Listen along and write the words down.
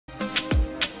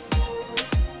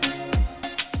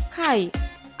Hi,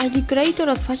 I'm the creator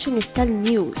of Fashion Style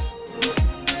News.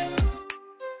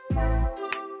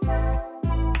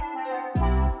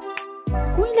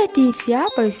 Queen Letizia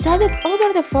presided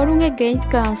over the Forum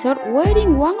Against Cancer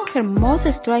wearing one of her most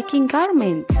striking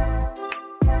garments.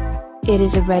 It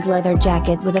is a red leather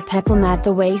jacket with a peplum at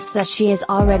the waist that she has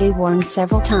already worn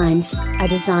several times, a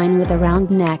design with a round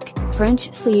neck,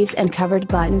 French sleeves and covered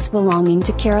buttons belonging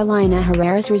to Carolina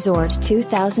Herrera's Resort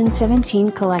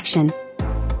 2017 collection.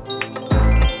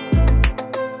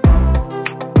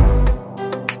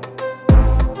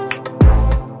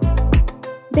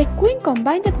 The queen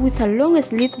combined it with a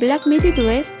long-sleeved black midi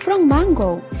dress from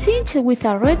Mango, cinched with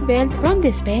a red belt from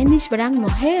the Spanish brand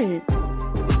Mohel.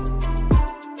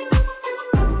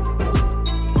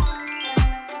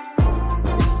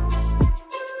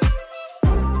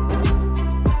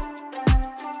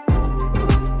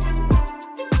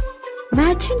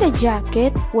 Matching the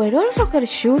jacket were also her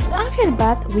shoes and her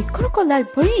bag with crocodile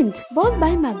print, bought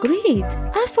by Magritte.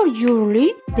 As for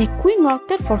jewelry, the queen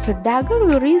opted for her dagger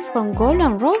earrings from gold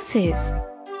and roses.